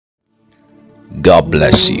God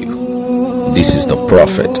bless you. This is the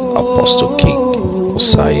Prophet Apostle King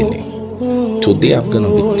Osaini. Today I'm going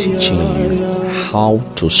to be teaching you how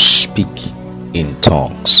to speak in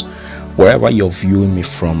tongues. Wherever you're viewing me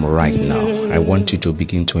from right now, I want you to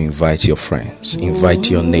begin to invite your friends, invite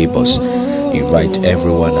your neighbors, invite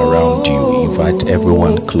everyone around you, invite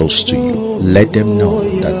everyone close to you. Let them know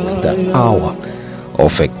that the hour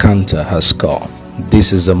of encounter has come.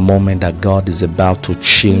 This is a moment that God is about to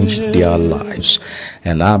change their lives,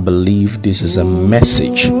 and I believe this is a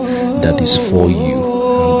message that is for you,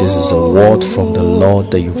 and this is a word from the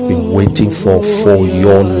Lord that you've been waiting for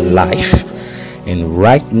your life. And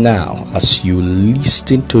right now, as you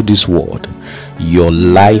listen to this word, your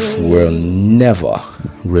life will never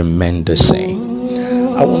remain the same.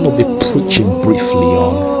 I want to be preaching briefly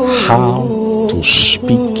on how to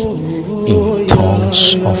speak in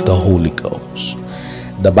tongues of the Holy Ghost.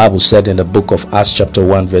 The Bible said in the book of Acts chapter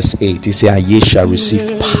 1 verse 8, it says, "And ye shall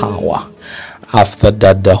receive power after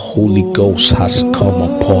that the Holy Ghost has come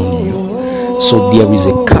upon you." So there is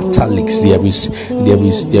a catalyst, there is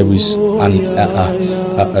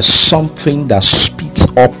something that speeds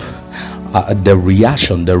up the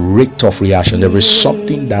reaction, the rate of reaction. There is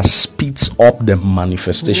something that speeds up the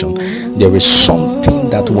manifestation. There is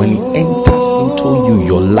something that when it enters into you,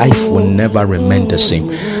 your life will never remain the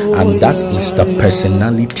same. And that is the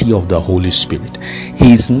personality of the Holy Spirit.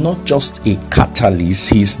 He is not just a catalyst,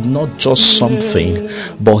 he is not just something,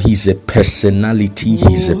 but he's a personality,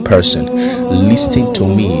 he's a person. Listen to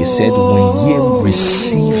me, he said, when ye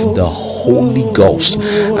receive the Holy Ghost,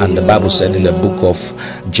 and the Bible said in the book of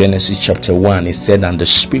Genesis chapter 1, it said, and the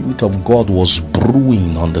Spirit of God was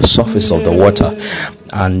brewing on the surface of the water,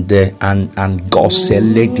 and God said,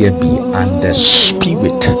 let there be, and the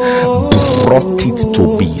Spirit brought it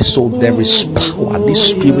to be. So there is power. This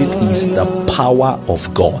Spirit is the power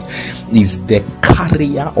of God, is the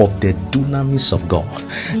carrier of the dunamis of God.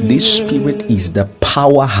 This Spirit is the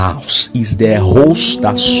powerhouse, is the host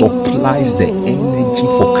that supplies the energy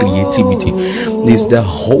for creativity, is the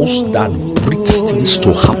host that breeds things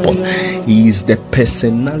to happen. He is the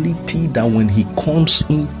personality that when he comes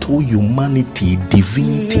into humanity,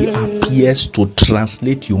 divinity appears to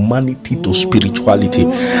translate humanity to spirituality.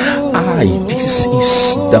 This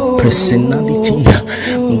is the personality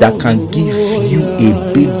that can give you a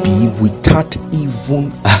baby without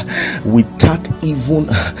even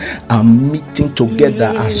meeting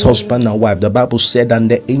together as husband and wife. The Bible said, and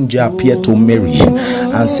the angel appeared to Mary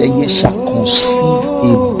and said, ye shall conceive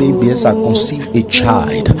a baby, ye shall conceive a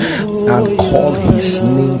child, and call his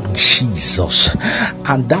name Jesus.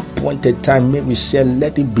 At that point in time, Mary said,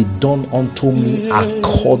 let it be done unto me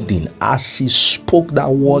according. As she spoke that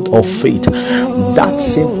word of faith, that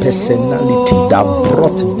same personality that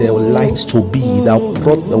brought the light to be, that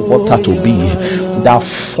brought the water to be, that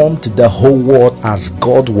formed the whole world as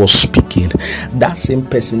God was speaking, that same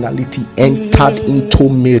personality entered into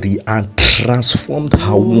Mary and transformed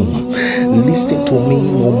her womb. Listen to me,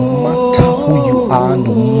 no matter who you are,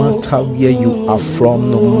 no matter where you are from,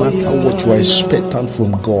 no matter what you are expecting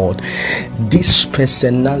from God, this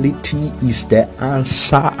personality is the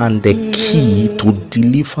answer and the key to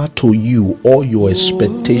deliver to you all your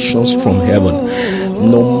expectations from heaven.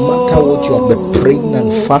 No matter what you have been praying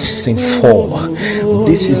and fasting for,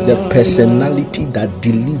 this is the personality that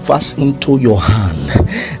delivers into your hand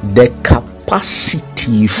the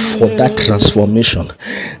capacity for that transformation.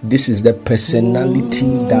 This is the personality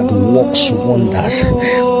that works wonders.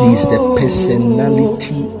 This is the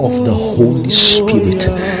personality of the Holy Spirit.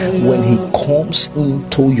 When he comes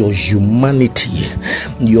into your humanity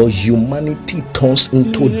turns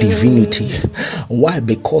into divinity. Why?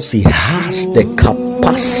 Because he has the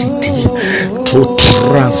capacity to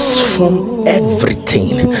transform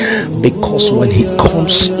everything. Because when he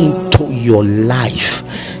comes into your life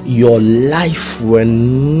will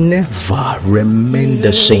never remain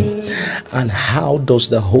the same. And how does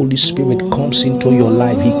the Holy Spirit comes into your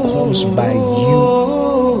life? He comes by you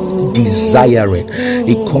desiring.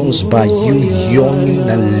 It comes by you yearning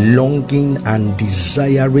and longing and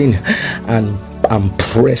desiring and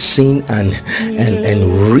pressing and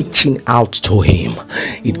reaching out to him.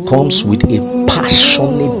 It comes with a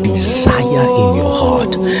passionate desire in your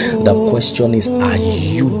heart. The question is, are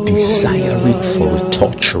you desiring for a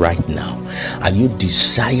touch right now? Are you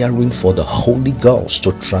desiring for the Holy Ghost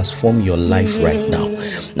to transform your life right now?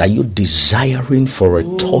 Are you desiring for a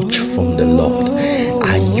touch from the Lord?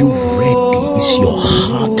 Are you ready? Is your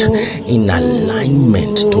heart in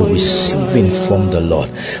alignment to receiving from the Lord?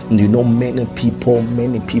 You know, many people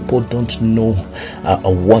don't know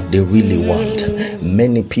what they really want.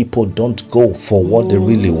 Many people don't go for what they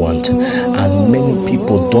really want, and many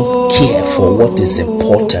people don't care for what is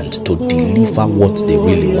important to deliver what they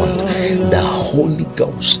really want. The Holy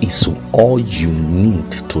Ghost is all you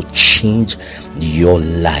need to change your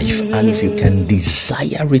life, and if you can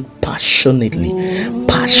desire it passionately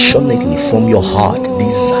from your heart,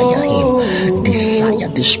 desire him, desire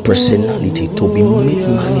this personality to be made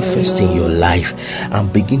manifest in your life,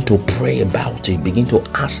 and begin to pray about it, begin to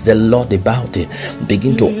ask the Lord about it,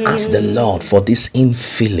 begin to ask the Lord for this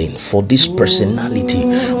infilling, for this personality,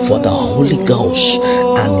 for the Holy Ghost.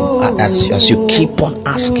 And as you keep on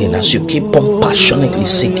asking, as you keep on passionately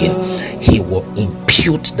seeking, he will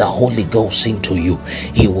impute the Holy Ghost into you.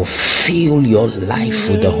 He will fill your life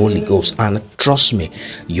with the Holy Ghost, and trust me,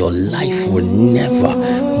 your life will never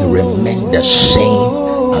remain the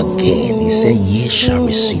same again. He said, ye shall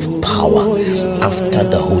receive power after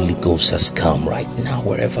the Holy Ghost has come. Right now,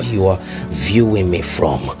 wherever you are viewing me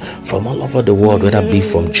from all over the world, whether it be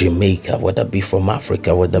from Jamaica, whether it be from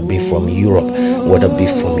Africa, whether it be from Europe, whether it be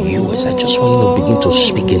from US, I just want you to begin to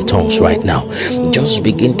speak in tongues right now. Just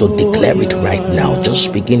begin to declare it right now.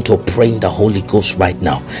 Just begin to pray in the Holy Ghost right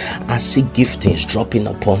now. I see giftings dropping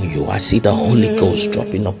upon you. I see the Holy Ghost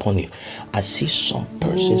dropping upon you. I see some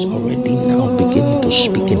persons already now beginning to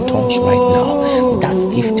speak in tongues right now.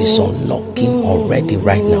 That gift is unlocking already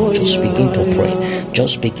right now. Just begin to pray.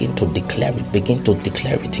 Just begin to declare it. Begin to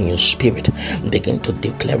declare it in your spirit. Begin to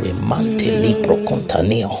declare it. Mante libro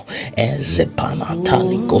contaneo ezepana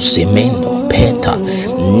taliko semendo peta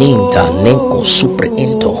ninta nenko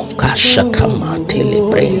suprento kashakama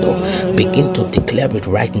telebrendo. Begin to declare it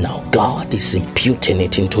right now. God is imputing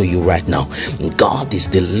it into you right now. God is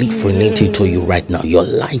delivering it into you right now. Your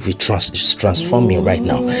life is transforming right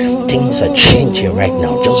now. Things are changing right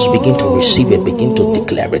now. Just begin to receive it. Begin to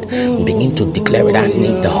declare it. Begin to declare it. I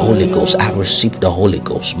need the Holy Ghost. I receive the Holy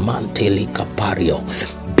Ghost. Manteli capario.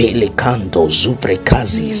 Belicando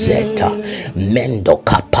zubrekazi zeta mendo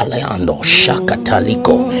kapaleando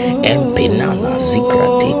shakataliko empenana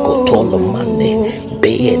zikratiko tolomande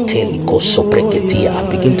beeteliko sopreketia.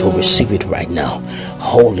 Begin to receive it right now.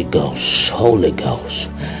 Holy Ghost, Holy Ghost,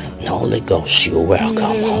 Holy Ghost, you're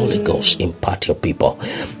welcome. Holy Ghost, impart your people.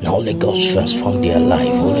 Holy Ghost, transform their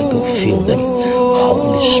life. Holy Ghost, fill them.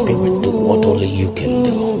 Holy Spirit, do what only you can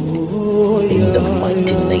do. In the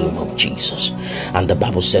mighty name of Jesus. And the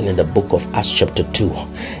Bible said in the book of Acts chapter 2,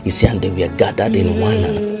 he said, and they were gathered in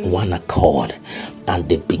one accord, and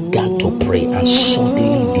they began to pray, and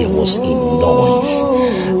suddenly there was a noise,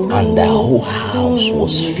 and the whole house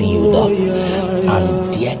was filled up,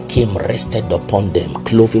 and there came rested upon them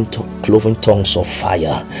cloven tongues of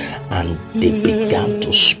fire, and they began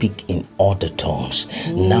to speak in other tongues.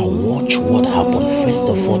 Now watch what happened. First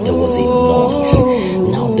of all, there was a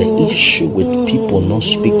noise. Now the issue with people not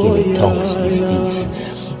speaking in tongues is this: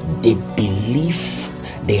 they believe,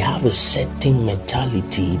 they have a certain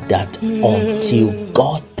mentality that until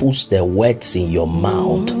God puts the words in your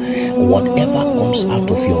mouth, whatever comes out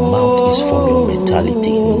of your mouth is from your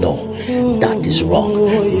mentality. No, that is wrong.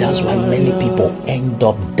 That's why many people end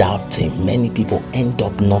up doubting. Many people end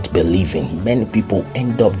up not believing. Many people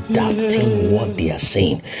end up doubting what they are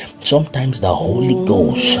saying. Sometimes the Holy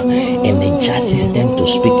Ghost energizes them to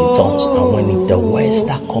speak in tongues, and when the words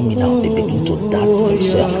start coming out, they begin to doubt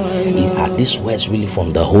themselves. Are these words really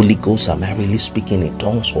from the Holy Ghost? Am I really speaking in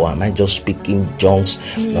tongues, or am I just speaking tongues,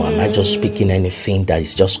 or am I just speaking anything that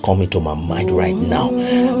is just coming to my mind right now?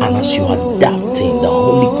 And as you are doubting the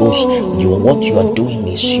Holy Ghost, what you are doing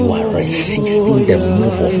is you are resisting the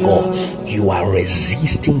move of God. You are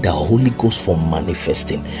resisting the Holy Ghost from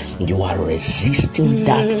manifesting. You are resisting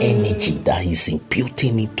that energy that is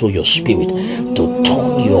imputing into your spirit to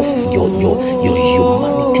turn your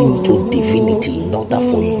humanity into divinity in order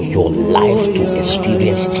for your life to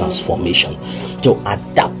experience transformation. So at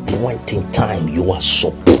that point in time, you are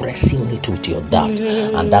suppressing it with your doubt,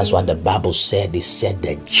 and that's what the Bible said. It said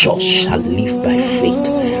the just shall live by faith.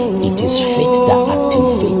 It is faith that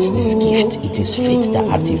activates this gift. It is faith that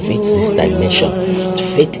activates this dimension.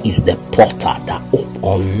 Faith is the portal that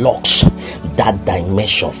unlocks that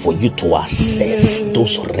dimension for you to access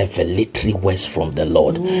those revelatory words from the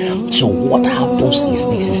Lord. So what happens is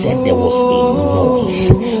this: he said there was a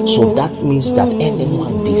noise. So that means that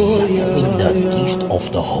anyone desiring the gift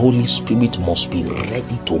of the Holy Spirit must be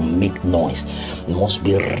ready to make noise, must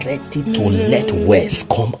be ready to let words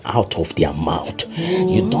come out of their mouth.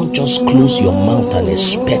 You don't just close your mouth and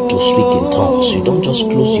expect to speak in tongues. You don't just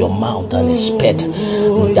close your mouth and expect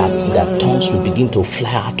that tongues will begin to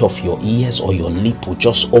fly out of your ears, or your lip will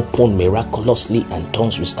just open miraculously and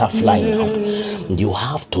tongues will start flying out. You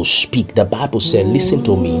have to speak. The Bible said, listen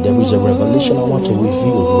to me, there is a revelation I want to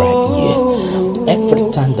reveal right here.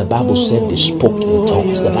 Every time the Bible said they spoke in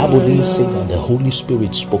tongues, the Bible didn't say that the Holy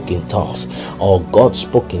Spirit spoke in tongues or God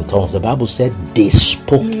spoke in tongues. The Bible said they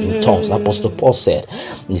spoke in tongues. Apostle Paul said,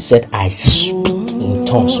 he said, I speak in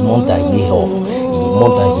tongues more than ye all.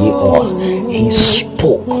 He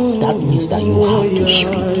spoke. That means that you have to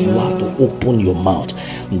speak. You have to open your mouth.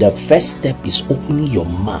 The first step is opening your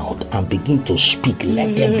mouth and begin to speak.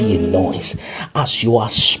 Let there be a noise. As you are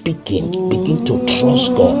speaking, begin to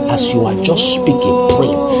trust God. As you are just speaking,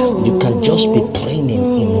 praying, you can just be praying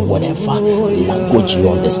in whatever language you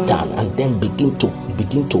understand, and then begin to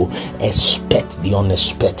expect the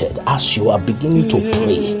unexpected. As you are beginning to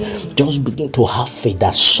pray, just begin to have faith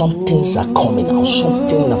that some things are coming out.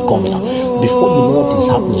 Something are coming out. Before you know what is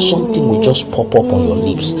happening, something will just pop up on your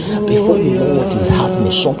lips. Before you know what is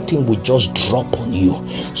happening, something will just drop on you.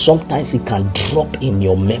 Sometimes it can drop in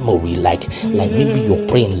your memory, like maybe you're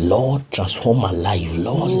praying, Lord, transform my life.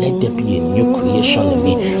 Lord, let there be a new creation in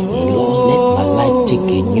me. Lord, let my life take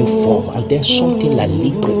a new form. And then something like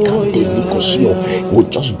Librecante Licosio will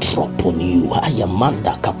just drop on you.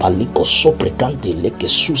 Ayamanda Capaliko Soprecante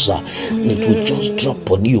Lekesusa. It will just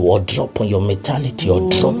drop on you, or drop on your mentality, or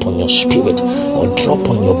drop on your spirit, or drop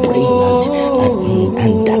on your brain,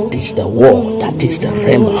 and that is the word, that is the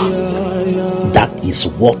rhema. That is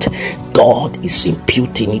what God is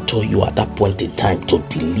imputing into you at that point in time to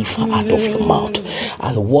deliver out of your mouth.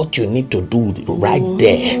 And what you need to do right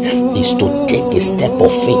there is to take a step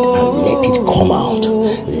of faith and let it come out.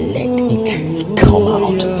 Let it come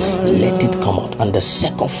out. Let it come out. And the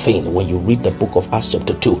second thing, when you read the book of Acts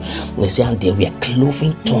chapter 2, they say, and there were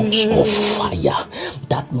cloven tongues of fire.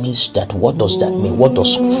 That means that, what does that mean? What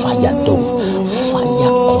does fire do?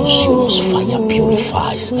 Fire consumes, fire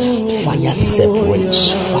purifies, fire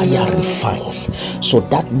separates, fire refines. So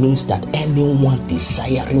that means that anyone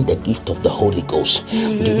desiring the gift of the Holy Ghost,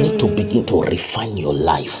 you need to begin to refine your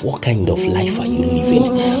life. What kind of life are you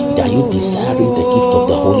living? Are you desiring the gift of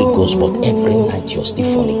the Holy Ghost, but every night you're still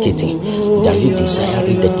fornicating? Are you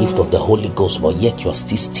desiring the gift of the Holy Ghost, but yet you're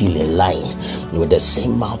still in lying? With the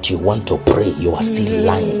same mouth you want to pray, you are still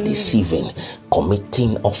lying, deceiving,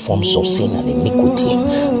 committing all forms of sin and iniquity,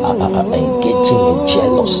 engaging in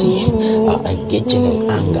jealousy, engaging in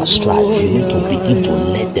anger, strife. You need to begin to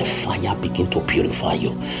let the fire begin to purify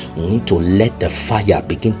you. You need to let the fire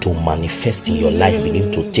begin to manifest in your life,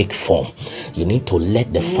 begin to take form. You need to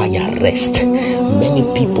let the fire rest. Many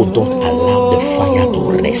people don't allow the fire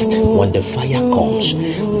to rest. When the fire comes,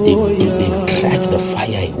 they drag the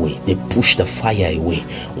fire away. They push the fire away.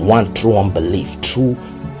 One, through unbelief.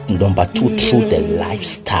 Number two, through the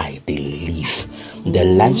lifestyle they live. The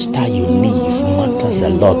lifestyle you live matters a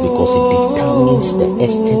lot, because it determines the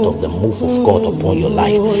extent of the move of God upon your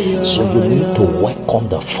life. So you need to welcome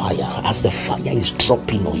the fire. As the fire is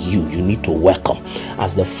dropping on you, you need to welcome.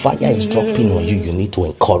 As the fire is dropping on you, you need to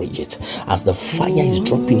encourage it. As the fire is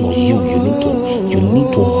dropping on you, you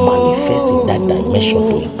need to manifest in that dimension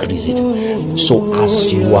to increase it. So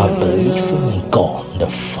as you are believing in God, the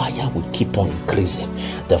fire will keep on increasing.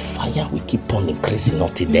 The fire will keep on increasing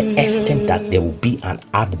until the extent that there will be an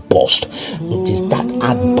outburst. It is that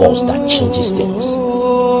outburst that changes things.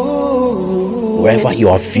 Wherever you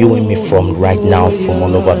are viewing me from right now, from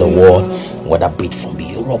all over the world, whether be it from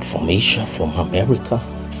Europe, from Asia, from America,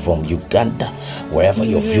 from Uganda, wherever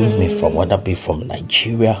you're viewing me from, whether it be from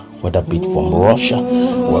Nigeria, whether it be from Russia,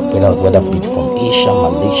 whether it be from Asia,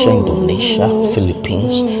 Malaysia, Indonesia,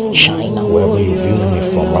 Philippines, China, wherever you're viewing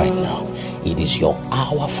me from right now, it is your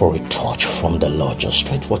hour for a touch from the Lord. Just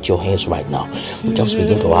stretch forth your hands right now. Just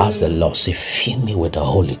begin to ask the Lord, say, fill me with the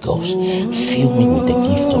Holy Ghost. Fill me with the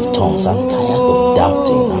gift of tongues. I'm tired of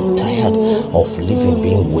doubting. I'm tired of living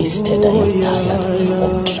being wasted. I am tired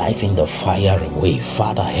of driving the fire away.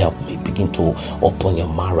 Father, help me. Begin to open your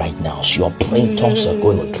mouth right now. As you're praying, tongues are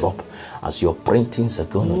going to drop. As you're praying, things are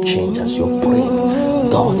going to change. As you're praying,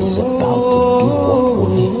 God is about to do what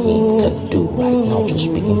only He can do right now.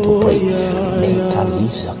 Just begin to pray.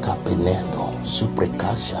 Mentaliza capenendo,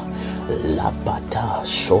 suprecasha, labata,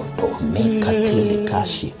 shoto, mekatili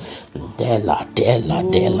kashi, dela,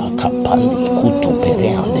 capandi, kuto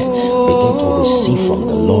pereande. Begin to receive from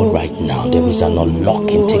the Lord right now. There is an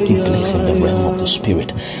unlocking taking place in the realm of the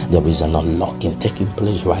spirit. There is an unlocking taking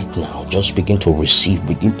place right now. Just begin to receive.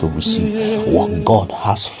 Begin to receive what God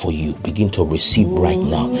has for you. Begin to receive right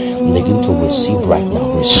now. Begin to receive right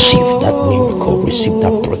now. Receive that miracle. Receive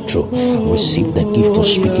that breakthrough. Receive the gift of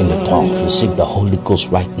speaking the tongues. Receive the Holy Ghost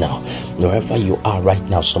right now. Wherever you are right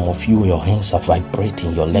now, some of you, your hands are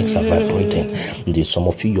vibrating, your legs are vibrating. Some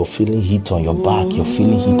of you, you're feeling heat on your back, you're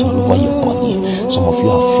feeling heat all over your body. Some of you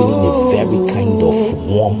are feeling a very kind of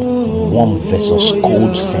warm versus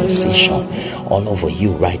cold sensation all over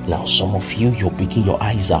you right now. Some of you, your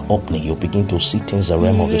eyes are opening, you begin to see things in the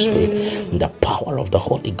realm of the spirit. The power of the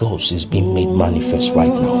Holy Ghost is being made manifest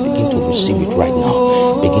right now. Begin to receive it right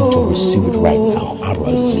now. Begin to receive it right now. I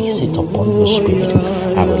release it upon your spirit.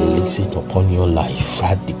 I release it upon your life.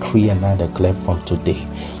 I decree and I declare from today,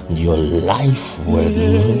 your life will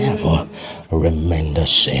never remain the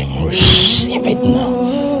same. Receive it now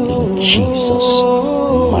in Jesus'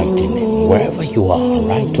 mighty name. Wherever you are,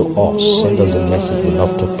 write to us, send us a message. We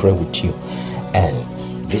love to pray with you. And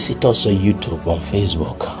visit us on YouTube, on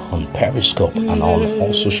Facebook, on Periscope, and on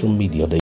all social media.